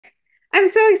I'm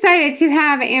so excited to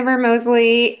have Amber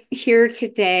Moseley here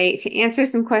today to answer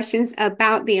some questions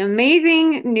about the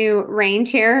amazing new rain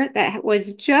chair that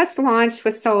was just launched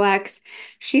with Solex.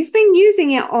 She's been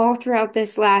using it all throughout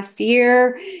this last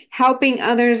year, helping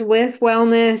others with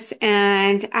wellness,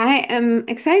 and I am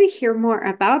excited to hear more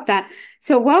about that.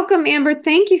 So, welcome, Amber.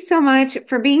 Thank you so much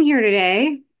for being here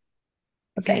today.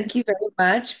 Thank you very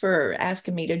much for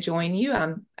asking me to join you.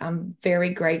 I'm very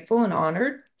grateful and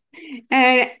honored.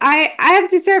 And I have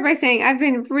to start by saying I've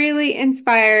been really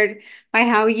inspired by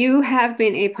how you have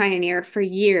been a pioneer for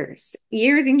years,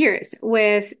 years and years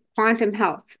with quantum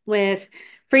health, with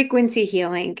frequency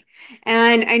healing.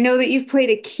 And I know that you've played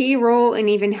a key role in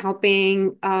even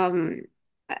helping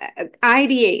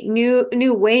ideate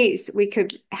new ways we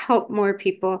could help more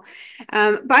people.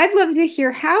 But I'd love to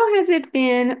hear, how has it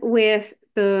been with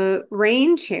the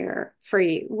rain chair for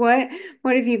you? What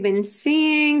have you been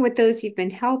seeing with those you've been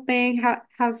helping?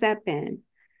 How's that been?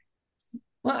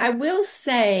 Well, I will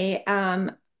say,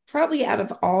 probably out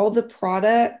of all the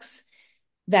products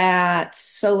that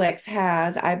Solex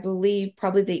has, I believe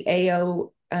probably the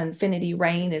AO Infinity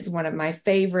Rain is one of my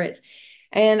favorites.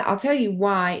 And I'll tell you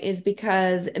why is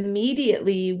because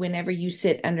immediately whenever you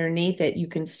sit underneath it, you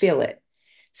can feel it.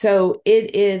 So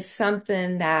it is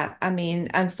something that, I mean,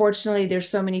 unfortunately, there's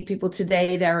so many people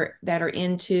today that are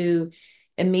into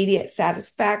immediate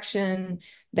satisfaction.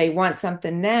 They want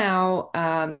something now.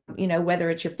 Whether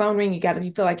it's your phone ring, you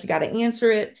feel like you got to answer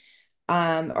it,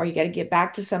 or you got to get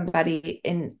back to somebody,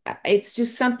 and it's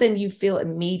just something you feel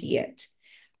immediate.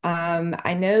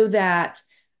 I know that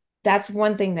that's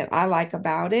one thing that I like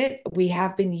about it. We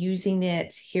have been using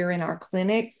it here in our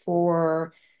clinic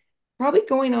for probably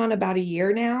going on about a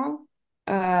year now.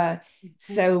 Uh,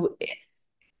 so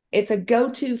it's a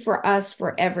go-to for us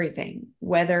for everything,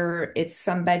 whether it's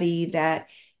somebody that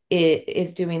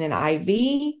is doing an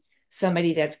IV,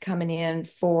 somebody that's coming in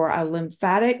for a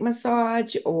lymphatic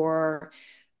massage or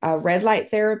a red light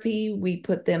therapy. We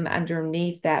put them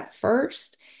underneath that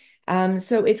first.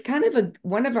 So it's kind of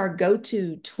one of our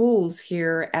go-to tools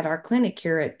here at our clinic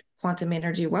here at Quantum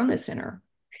Energy Wellness Center.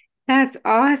 That's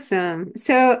awesome.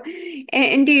 So,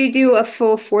 and do you do a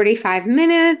full 45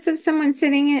 minutes of someone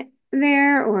sitting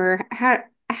there, or how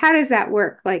does that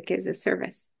work like as a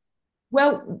service?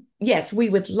 Well, yes, we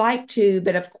would like to,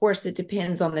 but of course it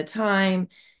depends on the time,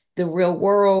 the real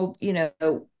world,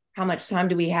 how much time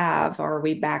do we have? Are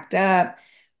we backed up?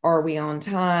 Are we on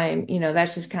time?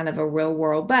 That's just kind of a real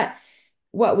world. But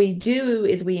what we do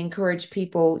is we encourage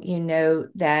people,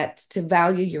 that to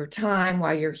value your time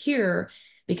while you're here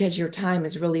because your time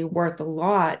is really worth a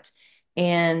lot.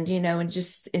 And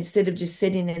just instead of just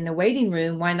sitting in the waiting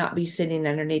room, why not be sitting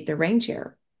underneath the rain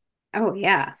chair? Oh,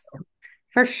 yeah.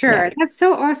 For Yeah. sure. That's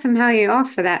so awesome how you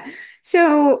offer that.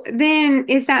 So then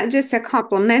is that just a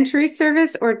complimentary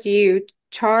service, or do you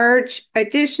charge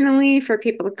additionally for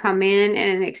people to come in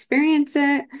and experience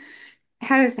it?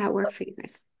 How does that work for you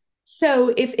guys?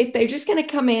 So if they're just going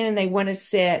to come in and they want to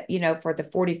sit, for the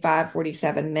 45,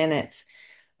 47 minutes,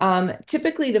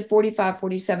 typically the 45,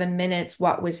 47 minutes,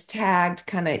 what was tagged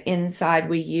kind of inside,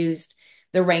 we used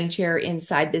the rain chair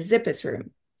inside the Zippus room.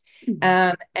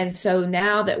 Mhm. And so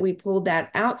now that we pulled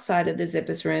that outside of the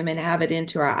Zippus room and have it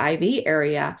into our IV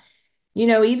area,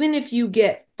 even if you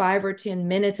get 5 or 10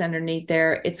 minutes underneath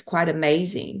there, it's quite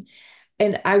amazing.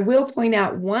 And I will point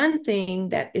out one thing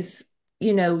that is,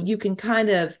 you can kind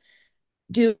of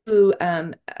do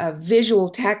a visual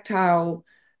tactile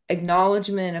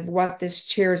acknowledgement of what this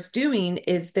chair is doing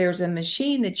is there's a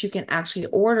machine that you can actually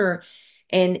order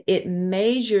and it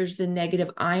measures the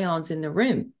negative ions in the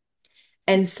room.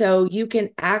 And so you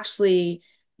can actually,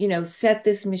 set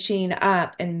this machine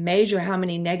up and measure how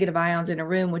many negative ions in a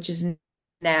room, which is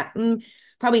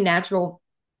probably natural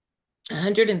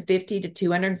 150 to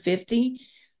 250,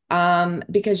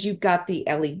 because you've got the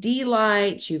LED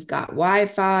lights, you've got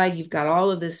Wi-Fi, you've got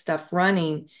all of this stuff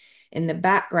running in the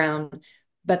background.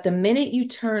 But the minute you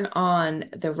turn on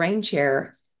the rain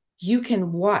chair, you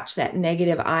can watch that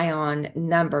negative ion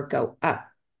number go up.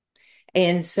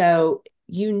 And so,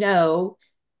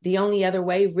 the only other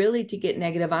way really to get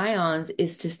negative ions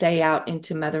is to stay out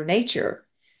into Mother Nature,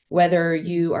 whether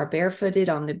you are barefooted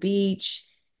on the beach,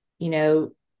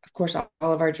 of course, all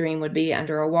of our dream would be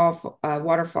under a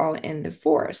waterfall in the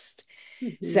forest.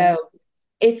 Mhm. So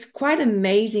it's quite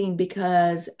amazing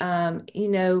because,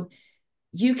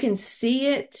 you can see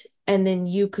it and then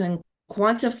you can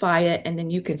quantify it and then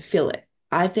you can feel it.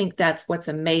 I think that's what's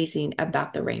amazing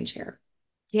about the rain chair.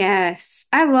 Yes,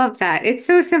 I love that. It's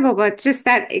so simple, but just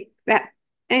that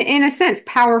in a sense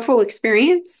powerful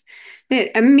experience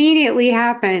that immediately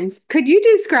happens. Could you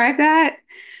describe that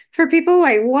For people,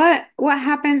 like what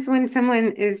happens when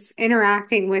someone is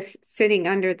interacting with sitting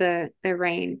under the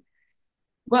rain?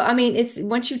 Well, I mean, it's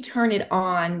once you turn it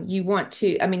on, you want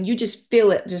to, I mean, you just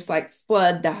feel it just like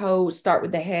flood the whole, start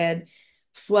with the head,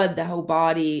 flood the whole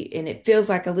body. And it feels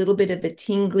like a little bit of the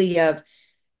tingly of,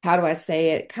 how do I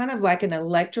say it? Kind of like an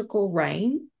electrical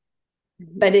rain,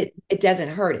 but Mhm. it doesn't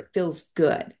hurt. It feels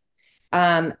good.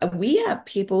 We have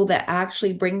people that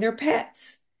actually bring their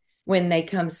pets when they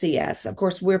come see us. Of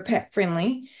course, we're pet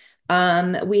friendly.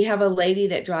 We have a lady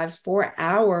that drives 4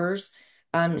 hours.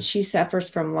 She suffers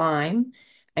from Lyme,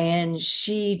 and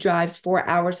she drives 4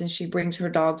 hours and she brings her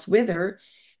dogs with her.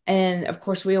 And of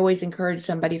course, we always encourage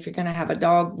somebody, if you're going to have a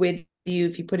dog with you,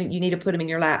 if you put it, you need to put them in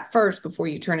your lap first before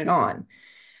you turn it on.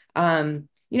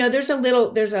 There's a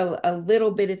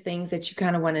little bit of things that you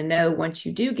kind of want to know once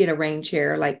you do get a rain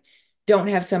chair, like don't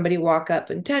have somebody walk up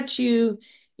and touch you.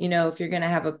 If you're going to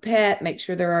have a pet, make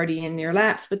sure they're already in your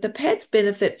laps, but the pets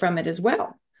benefit from it as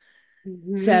well.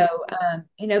 Mhm. So,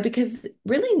 because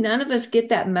really none of us get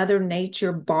that mother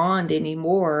nature bond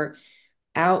anymore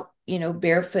out,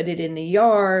 barefooted in the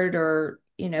yard or,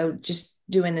 just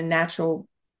doing a natural,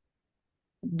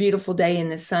 beautiful day in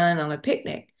the sun on a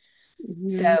picnic.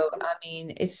 So, Mhm. I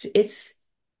mean, it's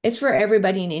for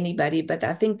everybody and anybody, but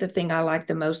I think the thing I like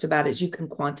the most about it is you can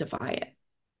quantify it.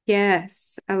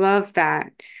 Yes, I love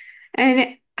that.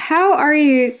 And how are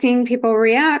you seeing people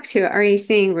react to it? Are you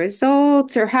seeing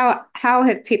results, or how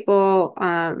have people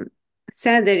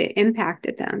said that it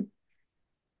impacted them?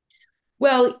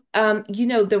 Well,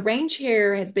 the range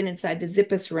hair has been inside the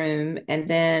Zippus room, and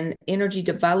then energy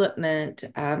development.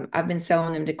 I've been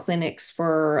selling them to clinics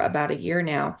for about a year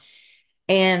now.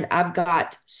 And I've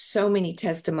got so many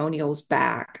testimonials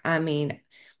back. I mean,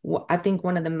 I think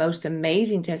one of the most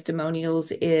amazing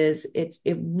testimonials is it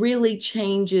really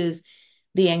changes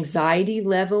the anxiety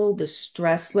level, the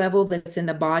stress level that's in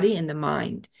the body and the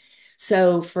mind.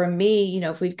 So for me,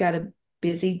 if we've got a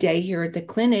busy day here at the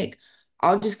clinic,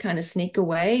 I'll just kind of sneak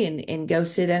away and go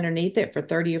sit underneath it for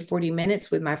 30 or 40 minutes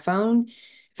with my phone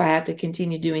if I have to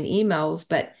continue doing emails.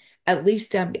 But at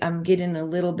least I'm getting a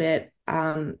little bit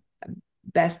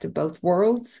best of both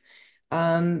worlds.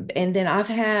 And then I've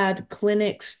had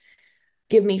clinics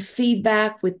give me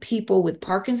feedback with people with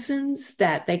Parkinson's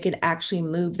that they could actually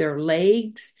move their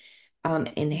legs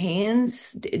and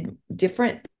hands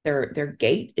different. Their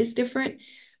gait is different.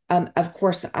 Of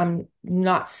course, I'm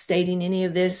not stating any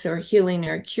of this or healing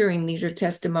or curing. These are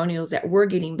testimonials that we're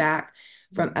getting back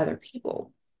from other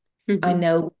people. I Mhm.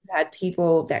 know we've had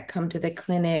people that come to the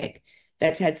clinic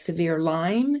that's had severe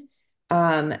Lyme.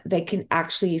 They can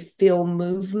actually feel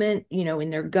movement, in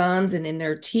their gums and in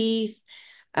their teeth.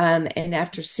 And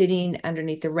after sitting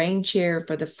underneath the rain chair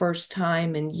for the first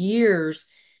time in years,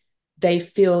 they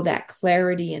feel that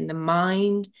clarity in the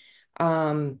mind.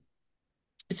 Um,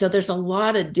 so there's a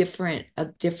lot of different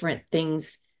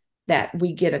things that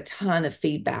we get a ton of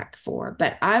feedback for.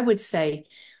 But I would say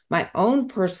my own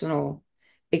personal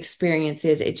experience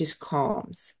is it just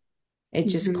calms. Mhm. It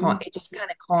just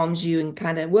kind of calms you and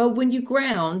kind of, well, when you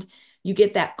ground, you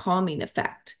get that calming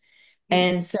effect. Yeah.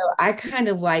 And so I kind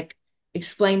of like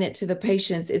explain it to the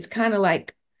patients. It's kind of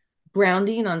like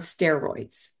grounding on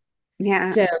steroids.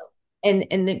 Yeah. So,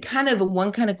 and the kind of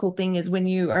one kind of cool thing is when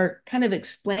you are kind of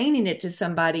explaining it to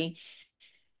somebody,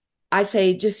 I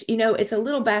say just, it's a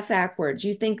little backwards.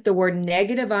 You think the word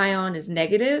negative ion is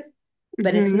negative,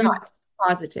 but it's not. Mhm. It's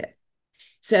positive.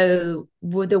 So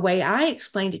the way I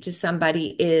explained it to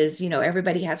somebody is,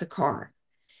 everybody has a car.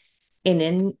 And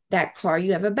in that car,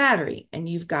 you have a battery, and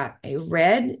you've got a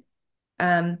red,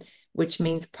 um, which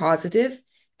means positive,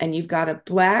 and you've got a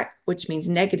black, which means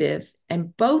negative,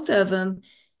 and both of them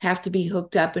have to be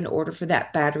hooked up in order for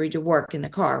that battery to work in the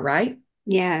car, right?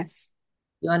 Yes.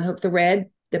 You unhook the red,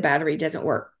 the battery doesn't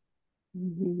work.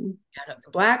 Mhm. You unhook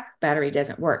the black, battery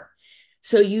doesn't work.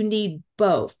 So you need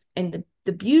both. And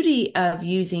the beauty of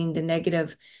using the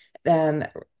negative um,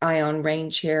 ion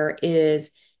rain chair is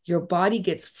your body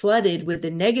gets flooded with the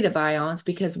negative ions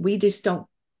because we don't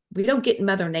get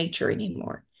Mother Nature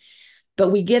anymore. But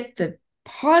we get the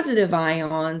positive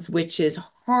ions, which is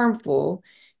harmful,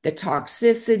 the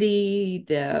toxicity,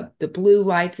 the blue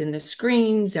lights in the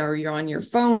screens, or you're on your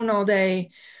phone all day,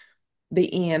 the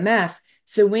EMFs.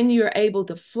 So when you're able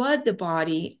to flood the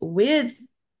body with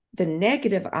the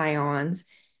negative ions,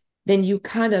 then you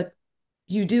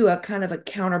do a kind of a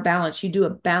counterbalance. You do a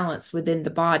balance within the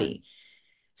body.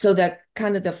 So that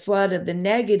kind of the flood of the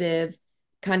negative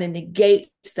kind of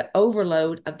negates the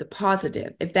overload of the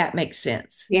positive, if that makes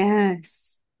sense.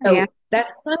 Yes. Yeah. So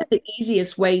that's kind of the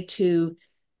easiest way to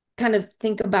kind of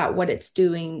think about what it's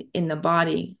doing in the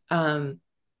body.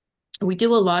 We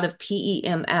do a lot of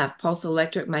PEMF, pulse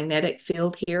electric magnetic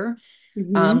field here,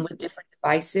 Hmm. with different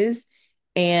devices.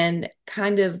 And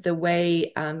kind of the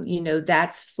way,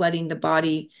 that's flooding the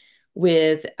body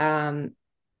with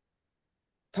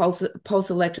pulse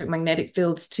electric magnetic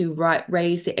fields to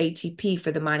raise the ATP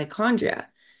for the mitochondria.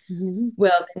 Hmm.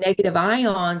 Well, the negative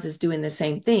ions is doing the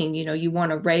same thing. You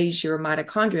want to raise your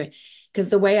mitochondria because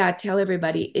the way I tell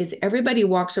everybody is everybody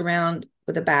walks around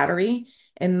with a battery,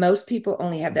 and most people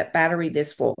only have that battery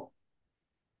this full.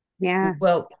 Yeah.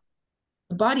 Well,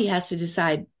 the body has to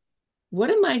decide, what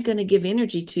am I going to give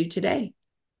energy to today?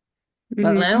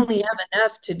 Well, I Hmm. only have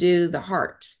enough to do the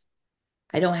heart.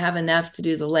 I don't have enough to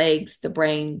do the legs, the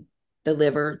brain, the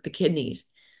liver, the kidneys.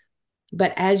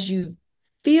 But as you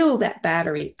fill that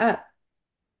battery up,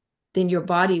 then your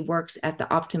body works at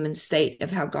the optimum state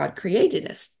of how God created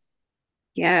us.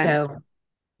 Yeah. So,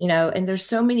 and there's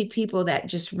so many people that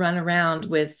just run around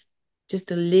with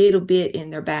just a little bit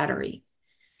in their battery.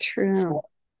 True. So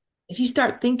if you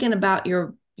start thinking about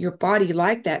your body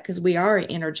like that, because we are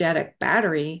an energetic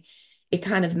battery, it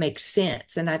kind of makes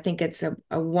sense. And I think it's a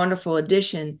wonderful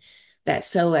addition that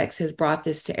Solex has brought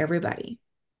this to everybody.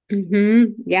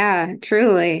 Yeah,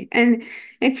 truly. And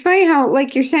it's funny how,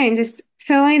 like you're saying, just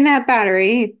filling that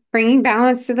battery, bringing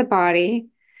balance to the body.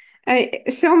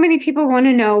 So many people want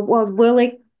to know, well, will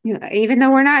it, even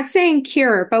though we're not saying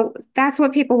cure, but that's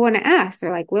what people want to ask.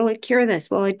 They're like, will it cure this?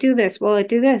 Will it do this? Will it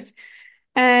do this?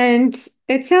 And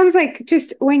it sounds like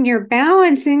just when you're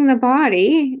balancing the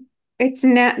body, it's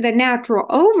the natural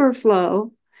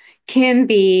overflow can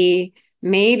be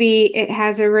maybe it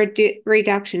has a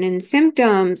reduction in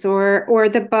symptoms or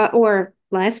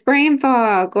less brain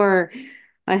fog or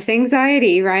less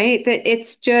anxiety, right? That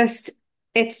it's just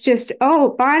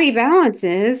body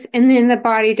balances and then the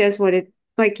body does what it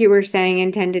like you were saying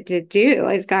intended to do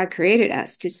as God created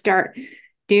us to start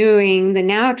doing the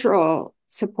natural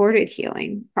supported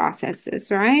healing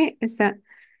processes, right? Is that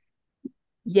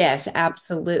Yes,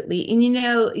 absolutely.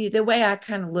 And the way I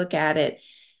kind of look at it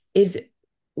is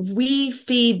we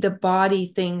feed the body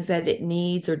things that it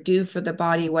needs or do for the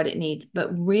body what it needs, but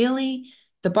really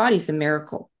the body's a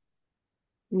miracle.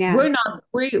 yeah. We're not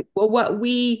well, what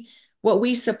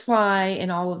we supply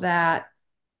and all of that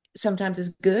sometimes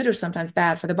is good or sometimes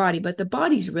bad for the body, but the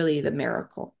body's really the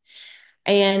miracle.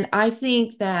 And I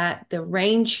think that the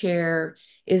rain chair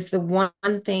is the one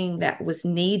thing that was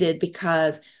needed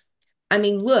because I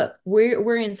mean, look,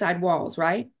 we're inside walls,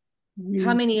 right?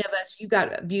 How Mhm. many of us, you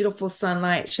got beautiful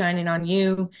sunlight shining on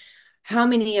you? How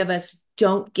many of us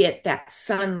don't get that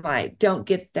sunlight, don't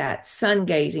get that sun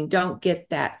gazing, don't get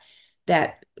that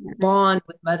bond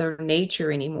with Mother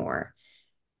Nature anymore?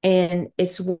 And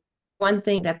it's one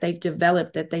thing that they've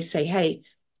developed that they say, hey,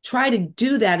 try to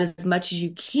do that as much as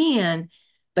you can,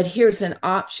 but here's an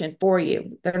option for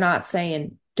you. They're not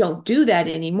saying don't do that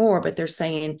anymore, but they're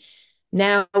saying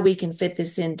now we can fit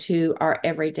this into our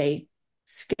everyday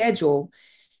schedule.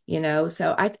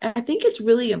 So I think it's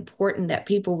really important that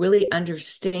people really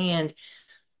understand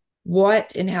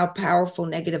what and how powerful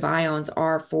negative ions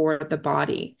are for the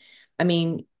body. I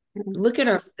mean, look at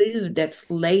our food that's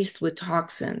laced with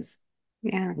toxins.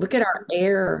 Yeah. Look at our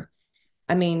air.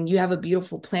 I mean, you have a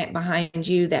beautiful plant behind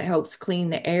you that helps clean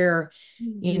the air,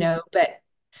 Mhm. but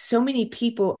so many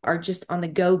people are just on the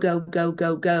go, go, go,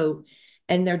 go, go,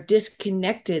 and they're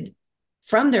disconnected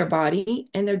from their body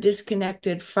and they're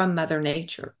disconnected from Mother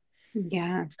Nature.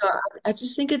 Yeah. So I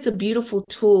just think it's a beautiful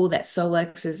tool that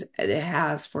Solex it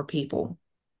has for people.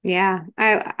 Yeah.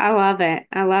 I love it.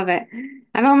 I love it.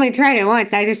 I've only tried it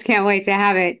once. I just can't wait to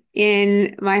have it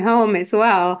in my home as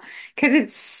well because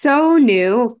it's so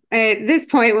new. At this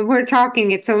point, when we're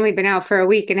talking, it's only been out for a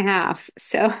week and a half.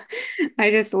 So I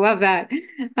just love that.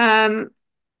 Um,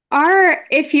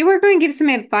 if you were going to give some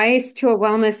advice to a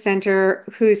wellness center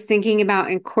who's thinking about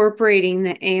incorporating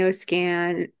the AO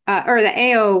scan or the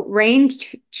AO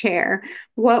range chair,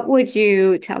 what would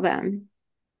you tell them?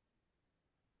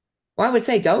 Well, I would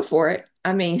say go for it.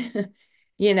 I mean,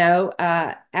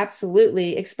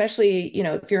 absolutely, especially,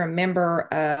 if you're a member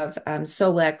of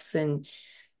Solex and,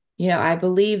 I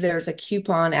believe there's a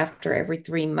coupon after every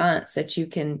 3 months that you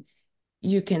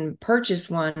can purchase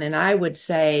one. And I would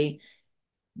say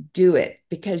do it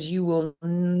because you will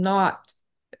not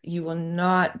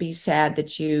be sad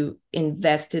that you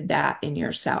invested that in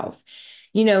yourself.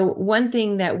 One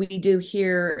thing that we do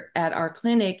here at our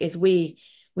clinic is we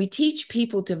teach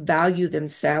people to value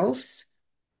themselves.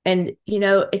 And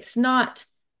it's not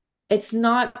it's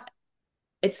not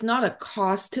a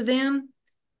cost to them,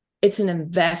 it's an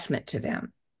investment to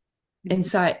them,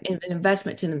 inside an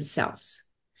investment to themselves.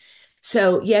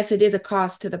 So, yes, it is a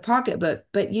cost to the pocketbook,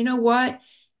 but you know what?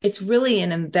 It's really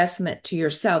an investment to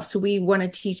yourself. So, we want to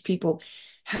teach people,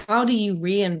 how do you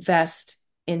reinvest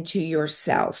into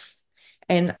yourself?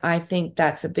 And I think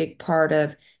that's a big part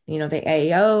of, the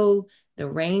AO, the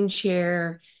rain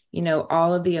chair,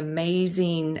 all of the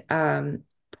amazing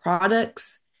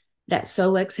products that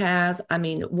Solex has. I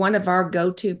mean, one of our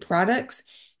go-to products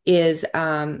is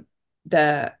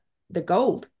the the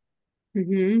gold.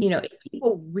 Hmm. If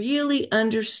people really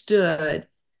understood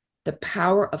the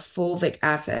power of fulvic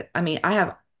acid. I mean, I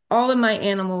have all of my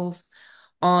animals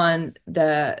on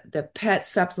the pet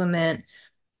supplement,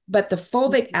 but the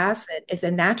fulvic acid is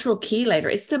a natural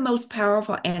chelator. It's the most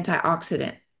powerful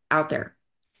antioxidant out there.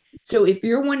 So if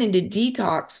you're wanting to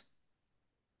detox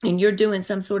and you're doing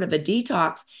some sort of a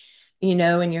detox,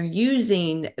 and you're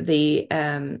using the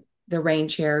rain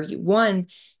chair, you want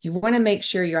to make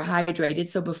sure you're hydrated.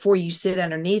 So before you sit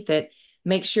underneath it,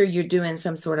 make sure you're doing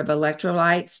some sort of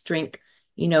electrolytes. Drink,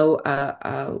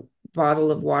 a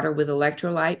bottle of water with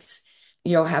electrolytes.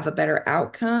 You'll have a better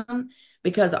outcome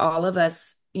because all of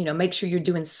us, make sure you're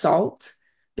doing salt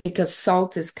because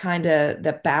salt is kind of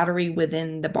the battery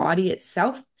within the body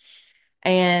itself.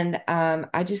 And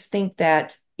I just think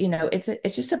that,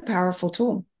 it's just a powerful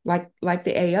tool, like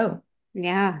the AO.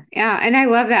 Yeah, yeah. And I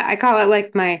love that. I call it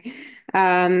like my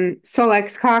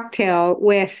Solex cocktail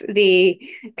with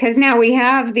because now we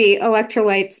have the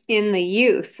electrolytes in the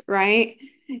youth, right?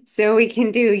 So we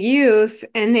can do youth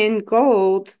and then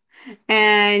gold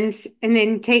and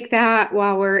then take that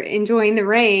while we're enjoying the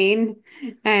rain.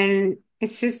 And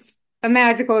it's just a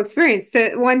magical experience.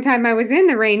 The one time I was in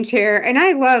the rain chair, and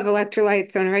I love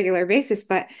electrolytes on a regular basis,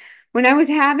 but when I was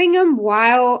having them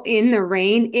while in the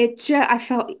rain, I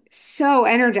felt so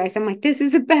energized. I'm like, this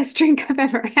is the best drink I've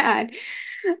ever had.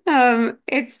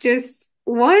 It's just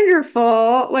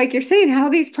wonderful, like you're saying, how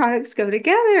these products go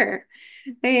together.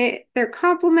 They're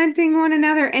complementing one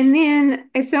another, and then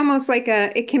it's almost like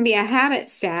it can be a habit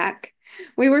stack.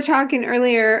 We were talking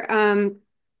earlier,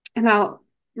 about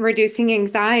reducing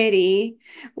anxiety.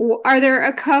 Are there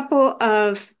a couple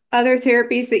of other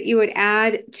therapies that you would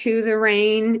add to the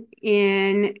rain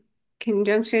in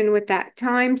conjunction with that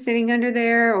time sitting under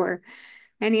there, or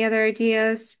any other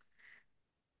ideas?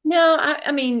 No,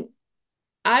 I mean,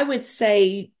 I would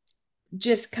say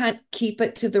just kind of keep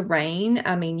it to the rain.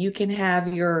 I mean, you can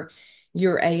have your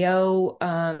AO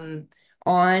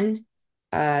on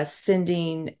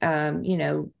sending a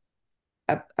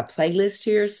playlist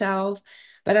to yourself.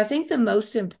 But I think the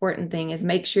most important thing is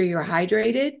make sure you're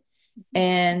hydrated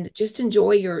and just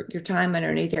enjoy your time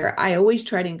underneath there. I always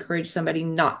try to encourage somebody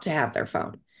not to have their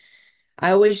phone.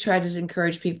 I always try to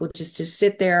encourage people just to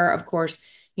sit there. Of course,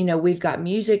 we've got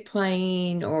music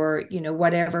playing or,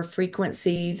 whatever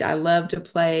frequencies. I love to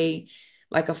play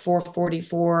like a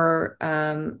 444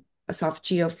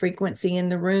 esophageal frequency in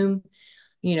the room,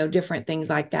 different things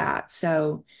like that.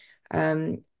 So,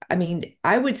 I mean,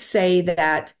 I would say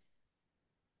that,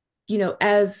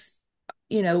 as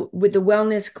with the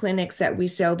wellness clinics that we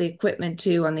sell the equipment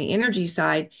to on the energy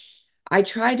side, I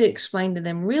try to explain to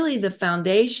them really the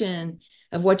foundation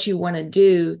of what you want to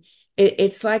do.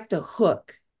 It's like the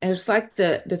hook, and it's like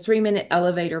the 3-minute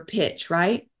elevator pitch,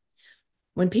 right?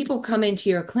 When people come into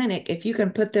your clinic, if you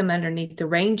can put them underneath the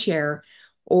rain chair,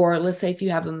 or let's say if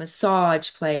you have a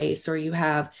massage place or you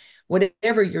have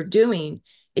whatever you're doing,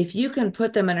 if you can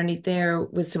put them underneath there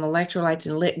with some electrolytes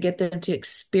and get them to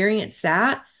experience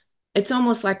that, it's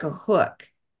almost like a hook.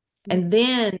 And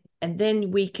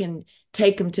then we can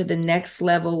take them to the next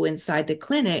level inside the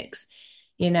clinics,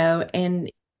 and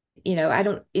I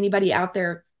don't anybody out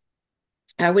there,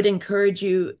 I would encourage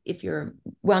you, if you're a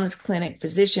wellness clinic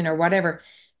physician or whatever,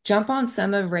 jump on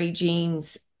some of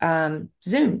Regine's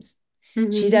Zooms.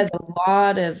 Hmm.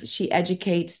 She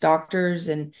educates doctors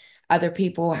and other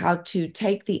people how to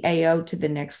take the AO to the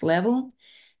next level.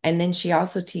 And then she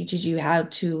also teaches you how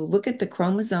to look at the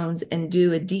chromosomes and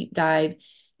do a deep dive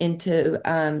into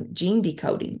gene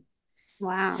decoding.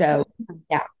 Wow. So,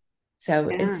 yeah. So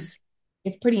Yeah.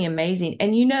 it's pretty amazing.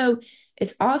 And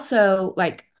it's also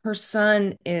like her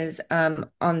son is on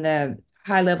the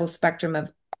high level spectrum of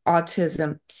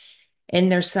autism.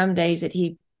 And there's some days that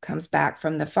he comes back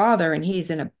from the father and he's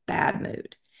in a bad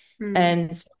mood. Mm.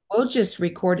 And so we'll just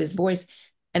record his voice.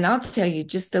 And I'll tell you,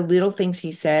 just the little things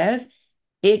he says,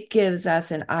 it gives us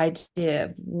an idea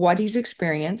of what he's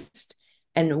experienced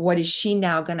and what is she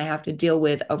now going to have to deal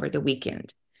with over the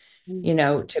weekend,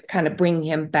 to kind of bring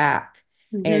him back.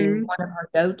 And Hmm. one of our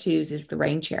go-tos is the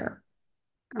rain chair.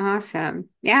 Awesome.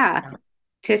 Yeah. Yeah.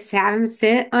 Just have him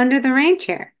sit under the rain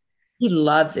chair. He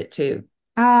loves it too.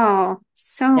 Oh,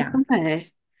 so Yeah. good.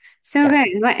 So Yeah.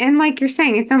 good. And like you're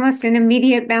saying, it's almost an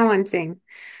immediate balancing.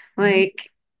 Mhm.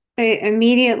 Like it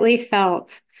immediately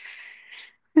felt.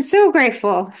 I'm so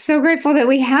grateful that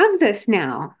we have this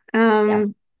now.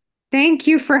 Yes. Thank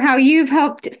you for how you've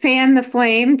helped fan the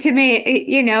flame to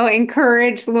me,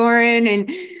 encourage Lauren and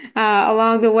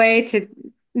along the way to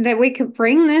that we could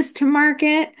bring this to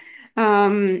market.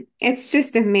 It's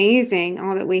just amazing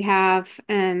all that we have,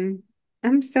 and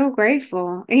I'm so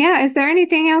grateful. Yeah, is there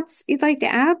anything else you'd like to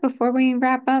add before we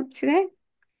wrap up today?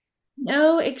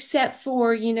 No, except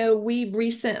for, we've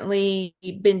recently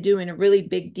been doing a really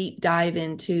big deep dive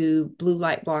into blue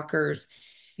light blockers,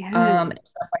 Yeah. and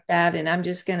stuff like that. And I'm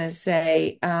just gonna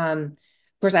say, of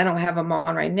course, I don't have them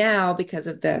on right now because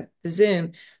of the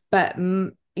Zoom, but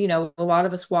a lot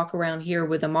of us walk around here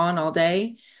with them on all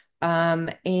day.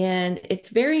 And it's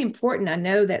very important. I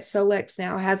know that Solex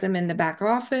now has them in the back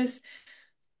office,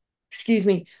 excuse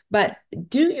me, but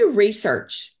do your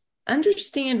research.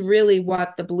 Understand really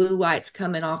what the blue lights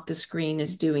coming off the screen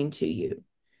is doing to you.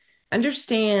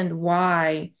 Understand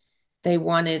why they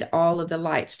wanted all of the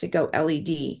lights to go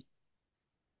LED.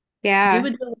 Do Yeah. a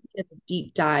little bit of a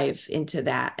deep dive into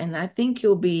that. And I think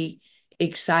you'll be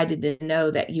excited to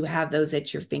know that you have those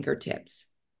at your fingertips.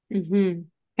 hmm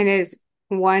It is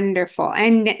wonderful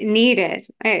and needed.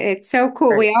 It's so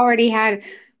cool. Right. We already had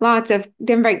lots of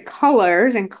different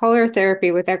colors and color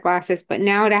therapy with our glasses, but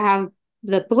now to have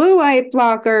the blue light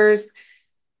blockers,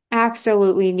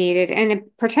 absolutely needed. And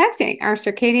protecting our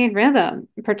circadian rhythm,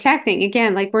 protecting,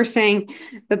 again, like we're saying,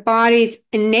 the body's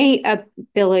innate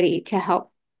ability to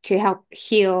help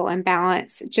heal and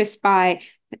balance just by,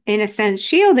 in a sense,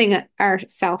 shielding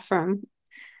ourselves from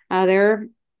other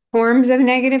forms of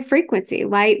negative frequency,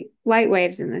 light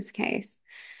waves in this case.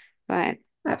 But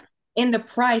And the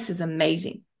price is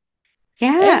amazing.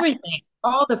 yeah, Everything,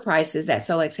 all the prices that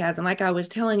Solex has. And like I was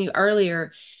telling you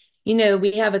earlier,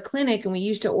 we have a clinic and we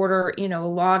used to order, a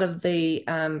lot of the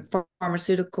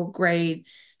pharmaceutical grade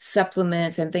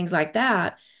supplements and things like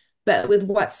that. But with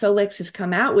what Solex has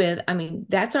come out with, I mean,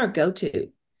 that's our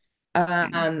go-to.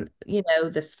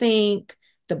 The Think,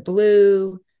 the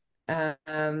Blue,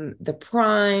 the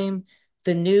Prime,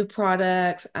 the new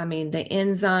products, I mean, the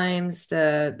enzymes,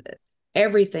 the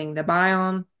everything, the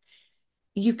Biome.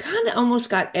 You kind of almost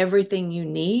got everything you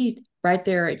need right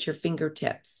there at your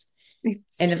fingertips.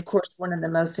 it's And of course, one of the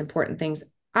most important things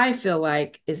I feel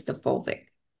like is the fulvic.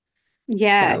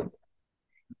 yeah, So,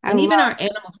 I and even love. our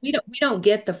animals, we don't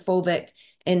get the fulvic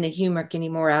and the humeric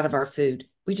anymore out of our food.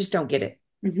 We just don't get it.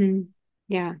 hmm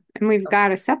Yeah, and we've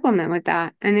got a supplement with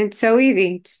that, and it's so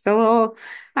easy. Just a little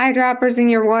eyedroppers in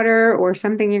your water or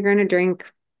something you're going to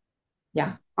drink.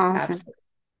 Yeah, Awesome. absolutely.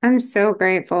 I'm so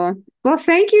grateful. Well,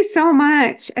 thank you so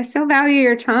much. I so value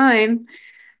your time.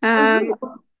 Oh, Um, you're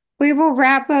welcome. we will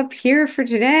wrap up here for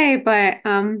today, but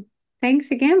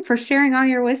thanks again for sharing all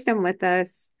your wisdom with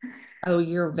us. Oh,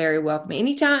 you're very welcome.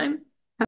 Anytime.